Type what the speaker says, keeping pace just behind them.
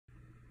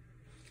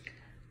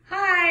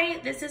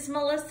this is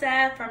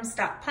Melissa from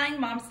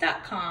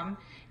StopPlayingMoms.com,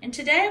 and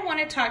today I want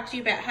to talk to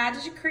you about how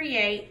to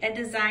create a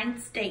design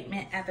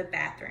statement of a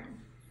bathroom.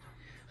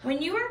 When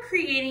you are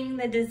creating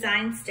the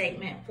design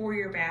statement for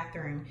your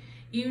bathroom,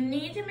 you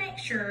need to make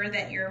sure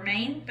that your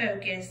main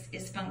focus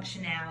is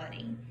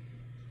functionality.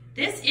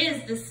 This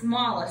is the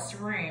smallest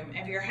room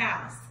of your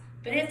house,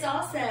 but it's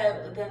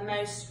also the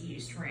most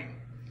used room.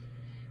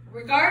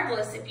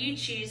 Regardless if you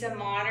choose a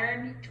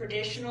modern,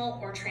 traditional,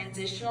 or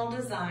transitional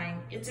design,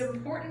 it's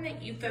important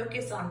that you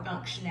focus on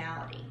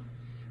functionality.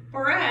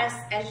 For us,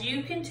 as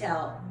you can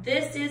tell,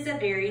 this is a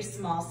very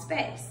small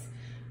space.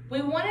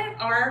 We wanted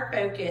our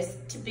focus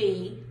to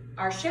be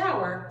our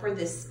shower for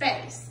this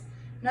space.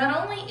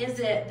 Not only is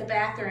it the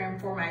bathroom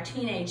for my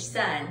teenage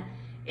son,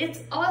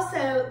 it's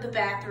also the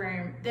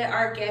bathroom that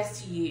our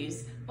guests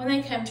use when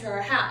they come to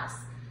our house.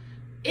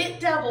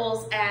 It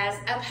doubles as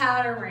a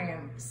powder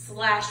room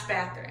 /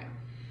 bathroom.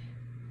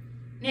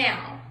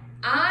 Now,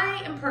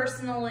 I am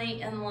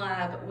personally in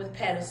love with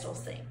pedestal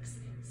sinks,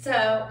 so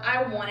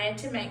I wanted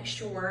to make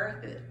sure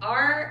that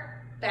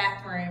our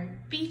bathroom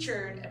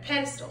featured a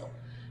pedestal,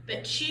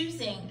 but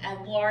choosing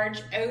a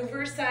large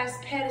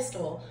oversized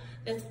pedestal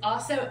that's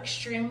also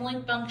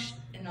extremely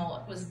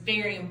functional was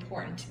very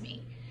important to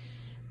me.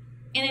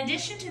 In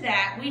addition to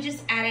that, we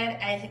just added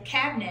a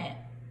cabinet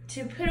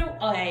to put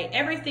away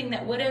everything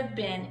that would have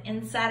been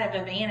inside of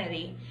a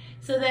vanity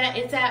so that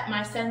it's at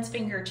my son's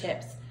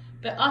fingertips,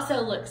 but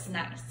also looks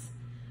nice.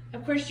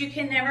 Of course, you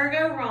can never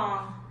go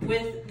wrong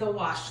with the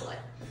washlet.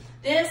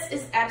 This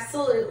is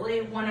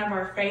absolutely one of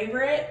our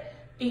favorite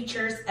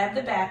features of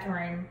the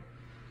bathroom.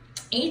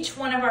 Each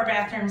one of our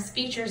bathrooms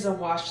features a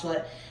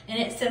washlet, and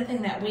it's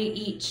something that we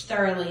each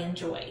thoroughly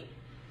enjoy.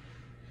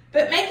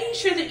 But making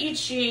sure that you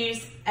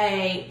choose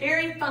a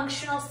very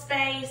functional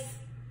space,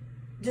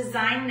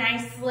 designed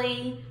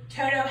nicely,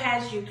 TOTO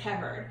has you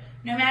covered.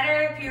 No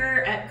matter if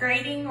you're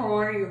upgrading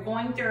or you're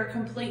going through a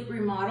complete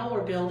remodel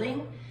or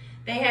building,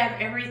 they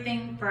have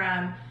everything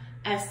from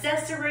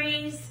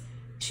accessories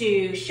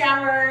to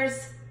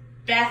showers,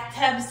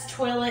 bathtubs,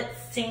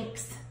 toilets,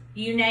 sinks,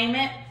 you name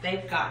it,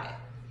 they've got it.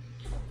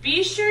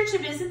 Be sure to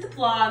visit the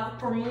blog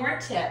for more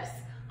tips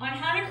on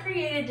how to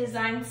create a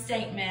design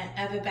statement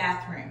of a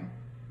bathroom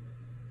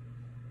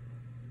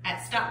at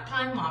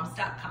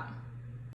StopPlayingMoms.com.